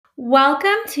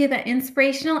Welcome to the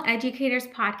Inspirational Educators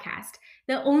Podcast,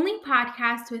 the only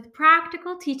podcast with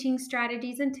practical teaching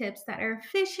strategies and tips that are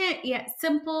efficient yet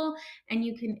simple and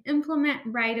you can implement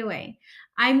right away.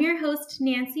 I'm your host,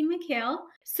 Nancy McHale.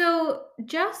 So,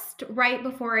 just right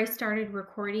before I started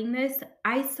recording this,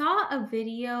 I saw a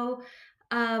video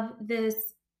of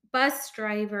this bus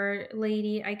driver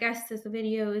lady. I guess this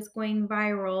video is going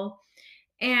viral,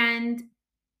 and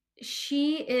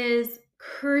she is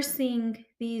cursing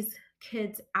these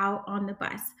kids out on the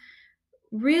bus,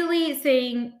 really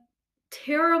saying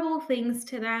terrible things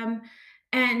to them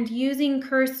and using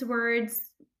curse words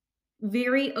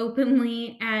very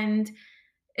openly. And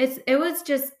it was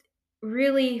just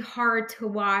really hard to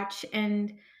watch,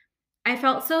 and I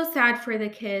felt so sad for the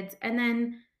kids. And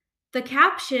then the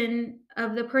caption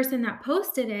of the person that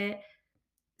posted it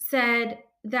said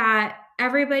that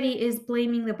everybody is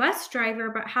blaming the bus driver,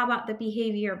 but how about the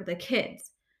behavior of the kids?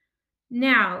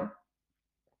 Now,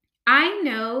 I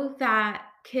know that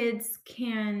kids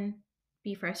can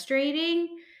be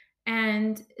frustrating,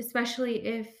 and especially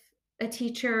if a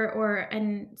teacher or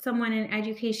someone in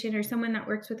education or someone that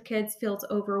works with kids feels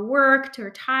overworked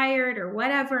or tired or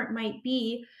whatever it might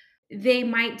be, they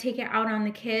might take it out on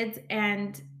the kids.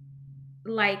 And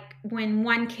like when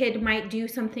one kid might do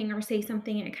something or say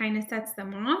something, it kind of sets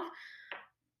them off.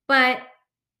 But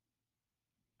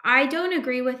I don't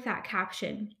agree with that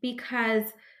caption, because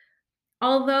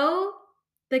although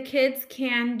the kids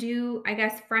can do, I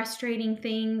guess, frustrating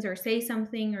things or say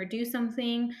something or do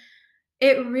something,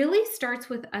 it really starts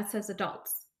with us as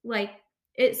adults. Like,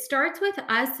 it starts with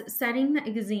us setting the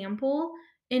example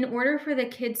in order for the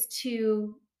kids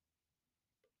to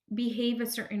behave a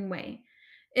certain way.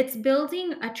 It's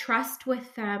building a trust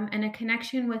with them and a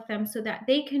connection with them so that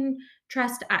they can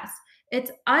trust us.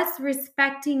 It's us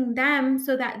respecting them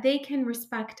so that they can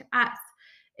respect us.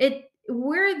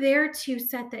 We're there to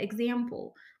set the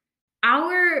example.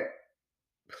 Our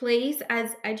place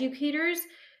as educators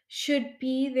should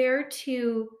be there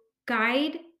to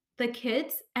guide the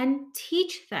kids and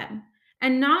teach them.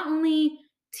 And not only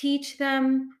teach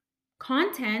them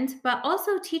content, but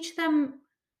also teach them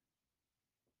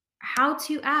how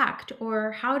to act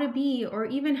or how to be or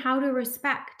even how to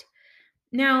respect.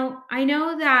 Now, I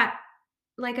know that,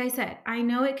 like I said, I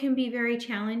know it can be very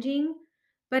challenging,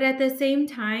 but at the same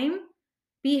time,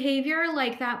 behavior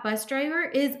like that bus driver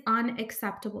is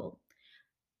unacceptable.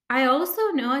 I also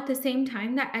know at the same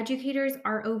time that educators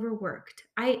are overworked.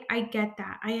 I get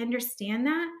that. I understand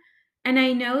that. And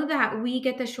I know that we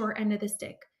get the short end of the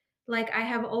stick. Like, I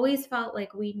have always felt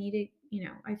like we needed,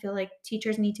 I feel like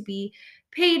teachers need to be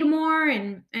paid more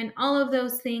and all of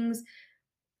those things.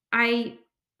 I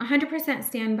 100%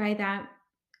 stand by that.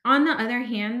 On the other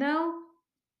hand, though,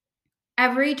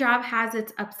 every job has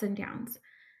its ups and downs.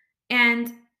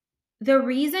 And the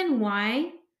reason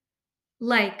why,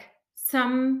 like,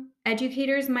 some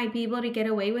educators might be able to get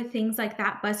away with things like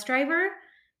that bus driver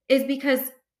is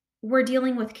because we're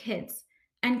dealing with kids,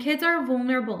 and kids are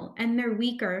vulnerable and they're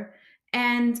weaker,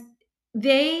 and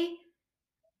they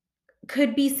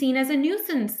could be seen as a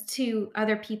nuisance to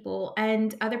other people,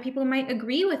 and other people might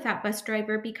agree with that bus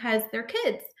driver because they're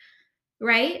kids,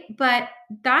 right? But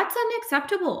that's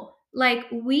unacceptable. Like,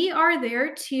 we are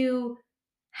there to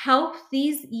help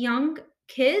these young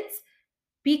kids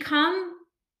become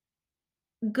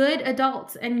good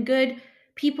adults and good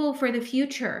people for the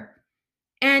future.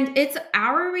 And it's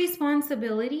our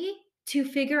responsibility to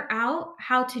figure out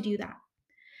how to do that.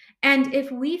 And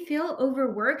if we feel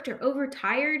overworked or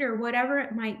overtired or whatever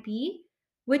it might be,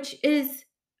 which is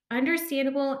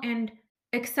understandable and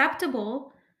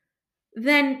acceptable,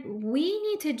 then we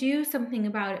need to do something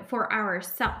about it for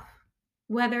ourselves.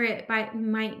 Whether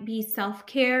might be self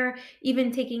care,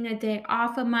 even taking a day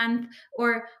off a month,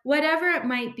 or whatever it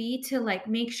might be to like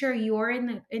make sure you're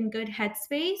in good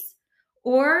headspace.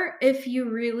 Or if you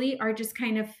really are just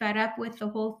kind of fed up with the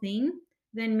whole thing,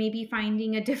 then maybe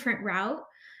finding a different route.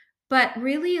 But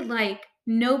really, like,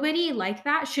 nobody like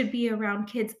that should be around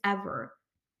kids ever.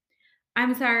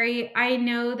 I'm sorry. I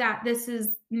know that this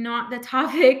is not the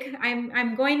topic.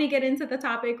 I'm going to get into the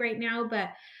topic right now, but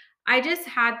I just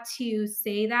had to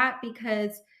say that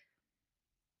because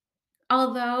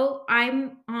although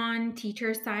I'm on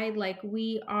teacher side, like,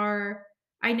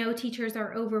 I know teachers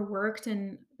are overworked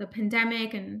and the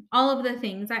pandemic and all of the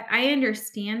things. I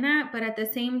understand that, but at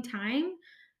the same time,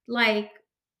 like,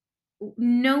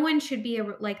 no one should be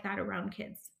like that around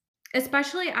kids,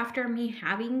 especially after me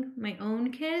having my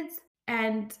own kids.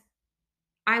 And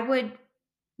I would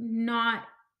not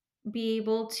be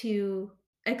able to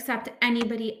accept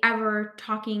anybody ever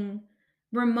talking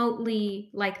remotely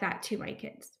like that to my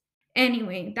kids.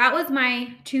 Anyway, that was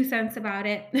my 2 cents about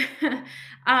it.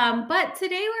 But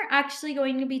today we're actually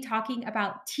going to be talking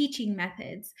about teaching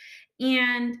methods.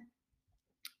 And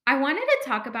I wanted to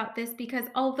talk about this because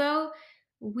although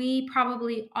we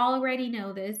probably already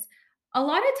know this, a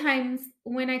lot of times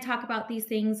when I talk about these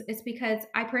things, it's because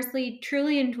I personally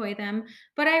truly enjoy them.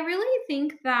 But I really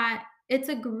think that it's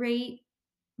a great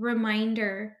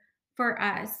reminder for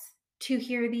us to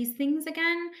hear these things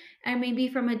again and maybe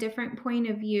from a different point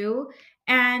of view.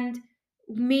 And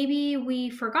maybe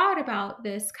we forgot about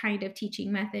this kind of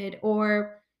teaching method,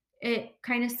 or it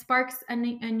kind of sparks a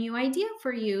new idea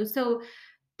for you. So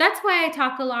that's why I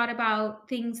talk a lot about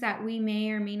things that we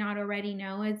may or may not already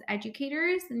know as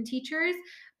educators and teachers,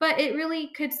 but it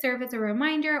really could serve as a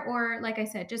reminder or, like I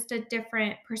said, just a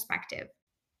different perspective.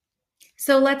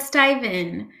 So let's dive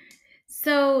in.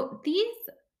 So, these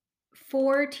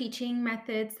four teaching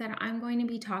methods that I'm going to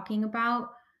be talking about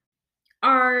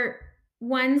are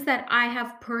ones that I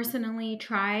have personally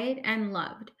tried and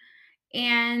loved.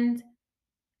 And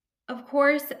of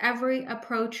course, every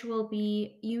approach will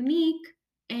be unique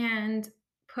and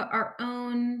put our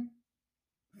own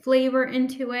flavor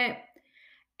into it.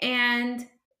 And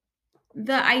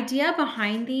the idea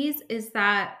behind these is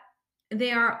that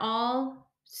they are all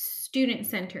student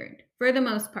centered for the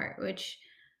most part, which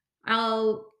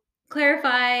I'll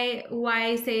clarify why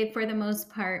I say for the most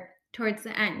part towards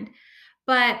the end.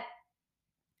 But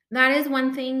that is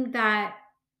one thing that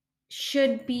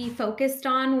should be focused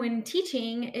on when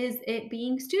teaching is it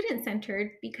being student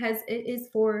centered because it is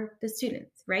for the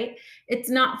students, right? It's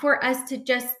not for us to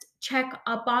just check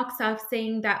a box off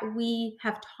saying that we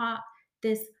have taught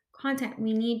this content.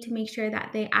 We need to make sure that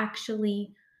they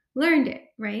actually learned it,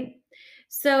 right?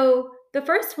 So, the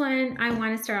first one I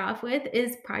want to start off with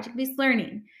is project based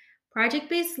learning. Project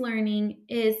based learning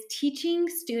is teaching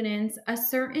students a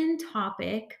certain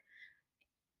topic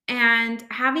and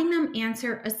having them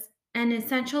answer an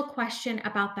essential question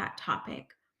about that topic.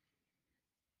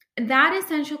 That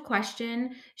essential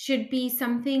question should be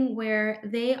something where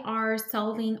they are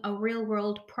solving a real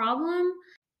world problem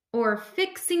or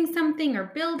fixing something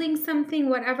or building something,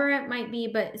 whatever it might be,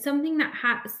 but something that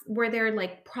has where they're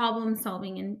like problem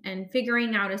solving and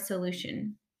figuring out a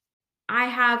solution. I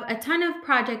have a ton of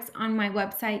projects on my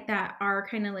website that are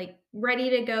kind of like ready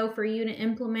to go for you to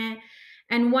implement.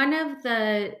 And one of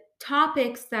the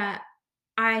topics that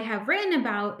I have written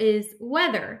about is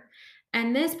weather.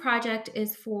 And this project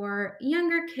is for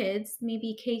younger kids,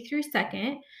 maybe K through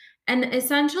second. And the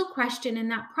essential question in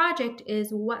that project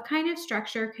is what kind of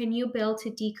structure can you build to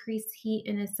decrease heat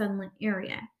in a sunlit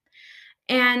area?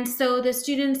 And so the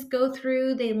students go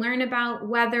through, they learn about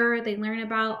weather, they learn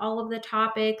about all of the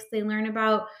topics, they learn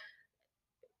about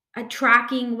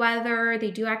tracking weather,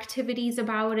 they do activities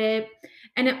about it.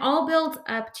 And it all builds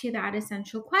up to that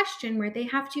essential question where they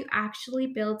have to actually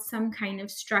build some kind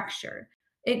of structure.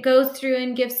 It goes through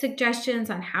and gives suggestions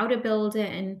on how to build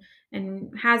it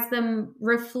and has them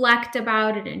reflect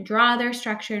about it and draw their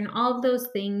structure and all of those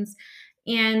things.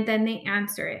 And then they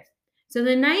answer it. So,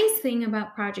 the nice thing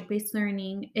about project based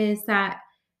learning is that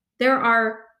there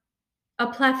are a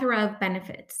plethora of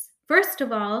benefits. First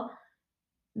of all,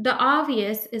 the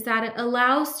obvious is that it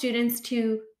allows students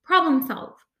to problem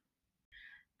solve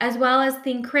as well as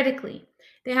think critically.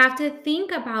 They have to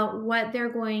think about what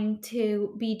they're going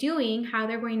to be doing, how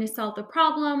they're going to solve the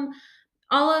problem,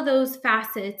 all of those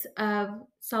facets of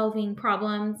solving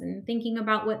problems and thinking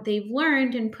about what they've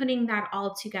learned and putting that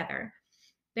all together.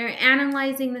 They're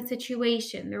analyzing the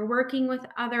situation, they're working with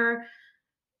other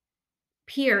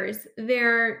peers,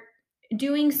 they're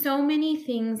doing so many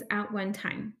things at one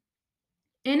time.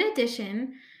 In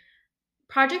addition,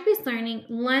 project based learning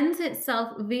lends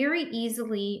itself very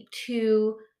easily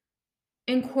to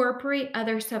incorporate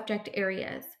other subject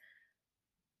areas.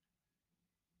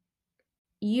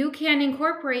 You can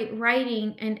incorporate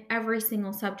writing in every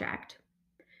single subject.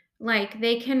 Like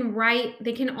they can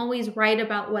always write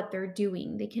about what they're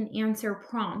doing. They can answer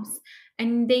prompts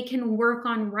and they can work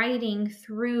on writing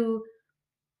through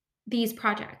these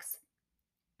projects.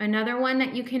 Another one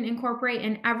that you can incorporate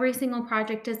in every single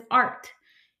project is art.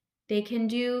 They can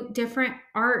do different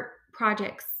art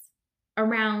projects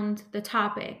around the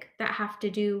topic that have to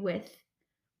do with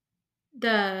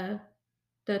the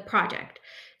project.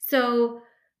 So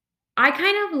I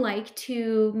kind of like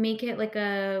to make it like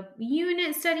a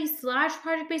unit study slash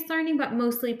project based learning, but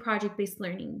mostly project based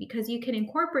learning because you can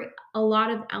incorporate a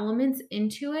lot of elements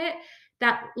into it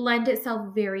that lend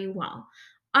itself very well.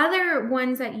 Other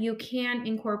ones that you can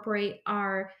incorporate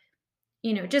are,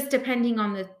 just depending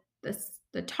on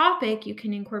the topic, you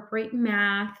can incorporate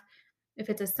math, If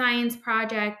it's a science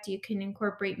project, you can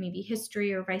incorporate maybe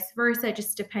history or vice versa,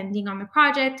 just depending on the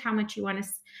project, how much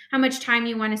time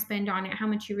you want to spend on it, how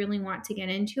much you really want to get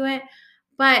into it.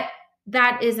 But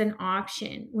that is an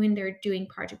option when they're doing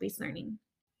project-based learning.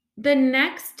 The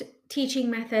next teaching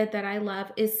method that I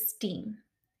love is STEAM,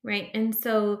 right? And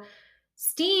so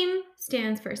STEAM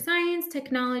stands for science,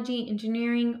 technology,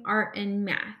 engineering, art, and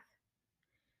math.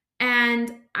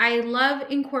 And I love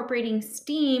incorporating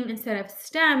STEAM instead of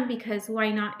STEM because why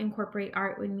not incorporate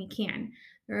art when we can?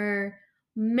 There are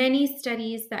many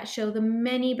studies that show the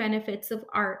many benefits of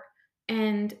art,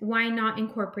 and why not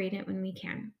incorporate it when we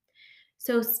can?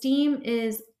 So, STEAM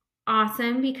is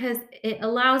awesome because it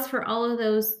allows for all of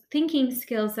those thinking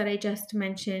skills that I just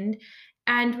mentioned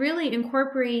and really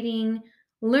incorporating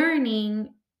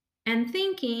learning and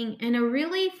thinking in a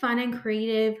really fun and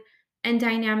creative and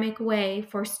dynamic way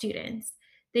for students.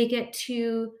 They get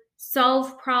to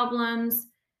solve problems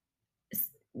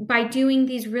by doing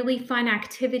these really fun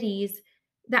activities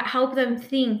that help them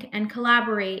think and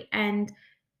collaborate and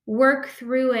work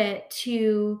through it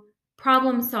to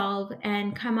problem solve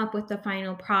and come up with the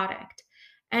final product.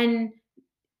 And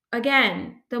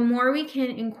again, the more we can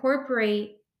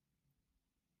incorporate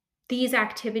these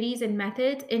activities and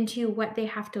methods into what they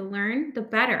have to learn, the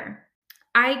better.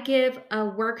 I give a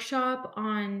workshop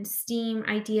on STEAM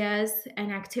ideas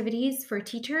and activities for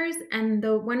teachers, and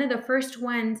the one of the first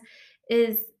ones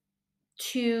is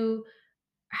to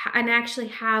and actually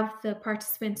have the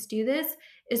participants do this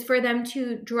is for them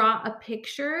to draw a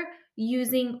picture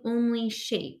using only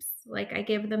shapes. Like I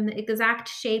give them the exact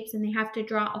shapes and they have to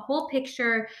draw a whole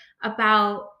picture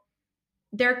about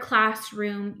their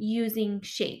classroom using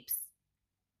shapes.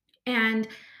 And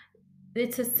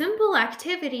it's a simple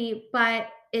activity, but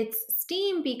it's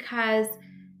STEAM because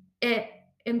it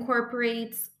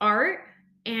incorporates art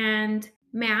and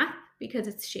math because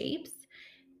it's shapes,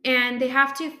 and they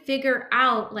have to figure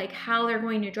out like how they're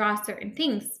going to draw certain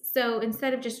things. So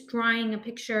instead of just drawing a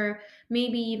picture,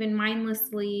 maybe even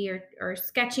mindlessly or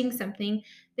sketching something,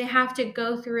 they have to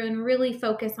go through and really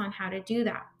focus on how to do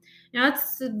that. Now,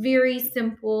 it's a very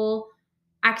simple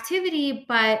activity,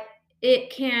 but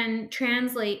it can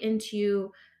translate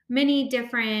into many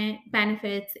different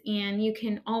benefits, and you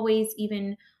can always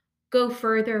even go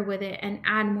further with it and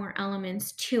add more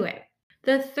elements to it.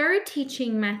 The third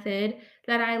teaching method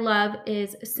that I love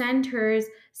is centers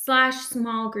slash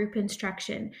small group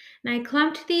instruction. And I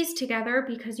clumped these together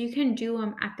because you can do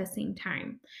them at the same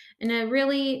time. And a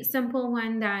really simple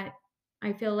one that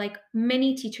I feel like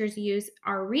many teachers use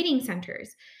are reading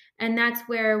centers. And that's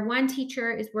where one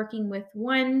teacher is working with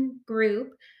one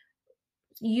group,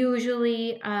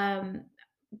 usually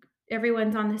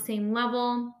everyone's on the same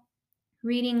level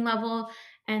reading level,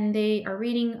 and they are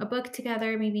reading a book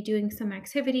together, maybe doing some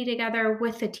activity together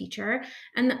with the teacher,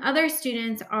 and the other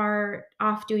students are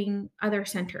off doing other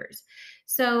centers.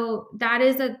 So that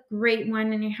is a great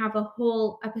one, and I have a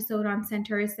whole episode on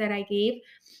centers that I gave.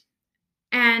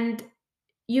 And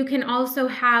you can also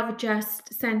have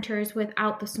just centers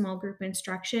without the small group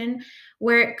instruction,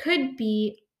 where it could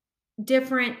be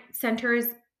different centers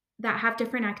that have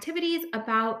different activities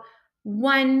about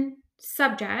one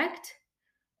subject,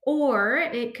 or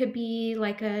it could be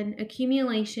like an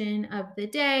accumulation of the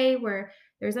day where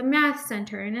there's a math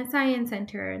center and a science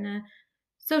center and a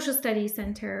social studies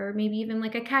center, or maybe even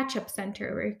like a catch up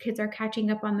center where kids are catching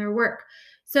up on their work.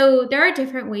 So there are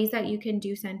different ways that you can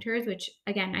do centers, which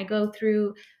again, I go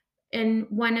through in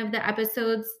one of the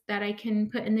episodes that I can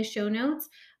put in the show notes.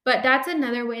 But that's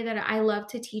another way that I love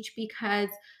to teach because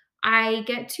I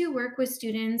get to work with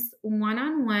students one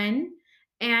on one,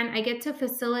 and I get to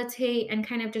facilitate and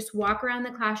kind of just walk around the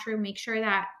classroom, make sure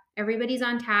that everybody's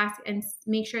on task and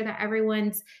make sure that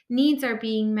everyone's needs are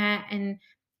being met and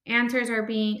answers are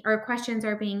being or questions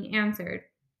are being answered.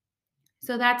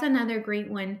 So that's another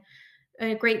great one,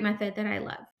 a great method that I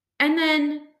love. And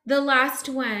then the last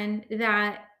one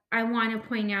that I want to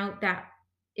point out that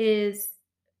is,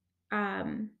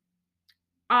 um,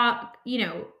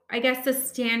 I guess the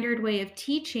standard way of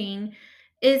teaching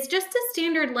is just a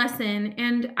standard lesson.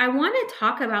 And I want to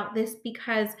talk about this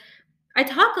because I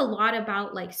talk a lot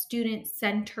about like student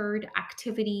centered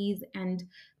activities and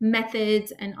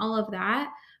methods and all of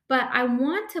that. But I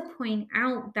want to point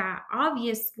out that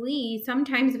obviously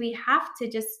sometimes we have to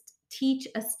just teach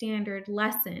a standard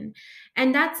lesson.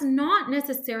 And that's not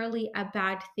necessarily a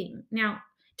bad thing. Now,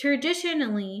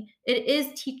 traditionally, it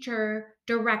is teacher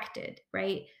directed,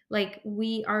 right? Like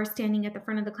we are standing at the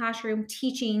front of the classroom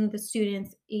teaching the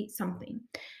students something.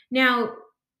 Now,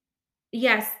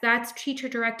 yes, that's teacher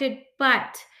directed,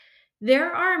 but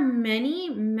There are many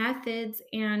methods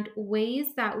and ways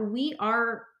that we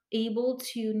are able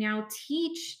to now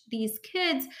teach these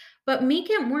kids, but make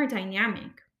it more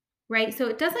dynamic, right? So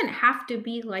it doesn't have to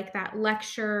be like that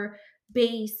lecture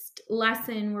based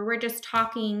lesson where we're just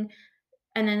talking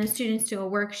and then the students do a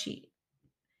worksheet.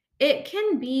 It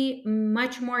can be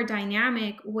much more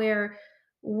dynamic where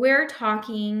we're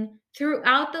talking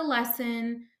throughout the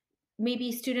lesson.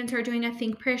 Maybe students are doing a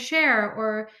think, prayer, share,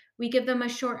 or we give them a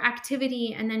short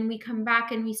activity and then we come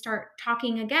back and we start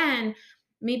talking again.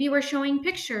 Maybe we're showing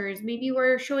pictures. Maybe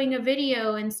we're showing a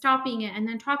video and stopping it and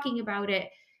then talking about it.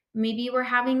 Maybe we're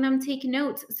having them take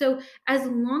notes. So, as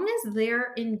long as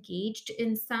they're engaged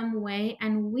in some way,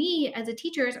 and we as a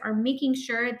teachers are making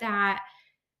sure that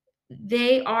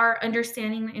they are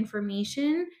understanding the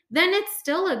information, then it's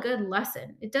still a good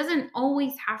lesson. It doesn't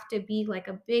always have to be like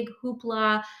a big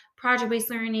hoopla, project-based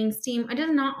learning, STEAM. It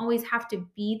does not always have to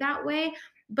be that way,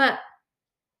 but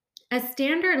a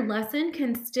standard lesson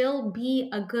can still be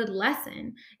a good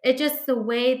lesson. It's just the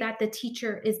way that the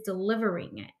teacher is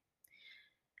delivering it.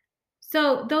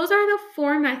 So, those are the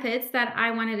four methods that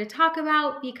I wanted to talk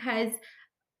about because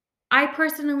I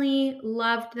personally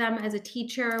loved them as a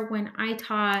teacher when I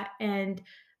taught, and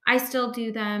I still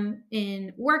do them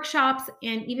in workshops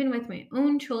and even with my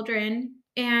own children.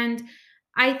 And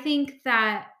I think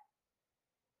that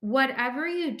whatever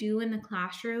you do in the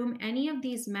classroom, any of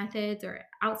these methods or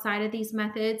outside of these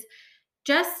methods,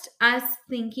 just us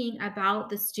thinking about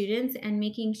the students and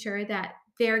making sure that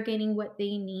they're getting what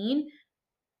they need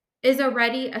is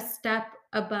already a step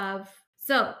above.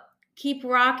 So keep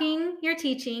rocking your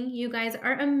teaching. You guys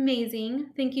are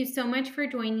amazing. Thank you so much for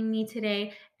joining me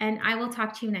today, and I will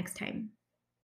talk to you next time.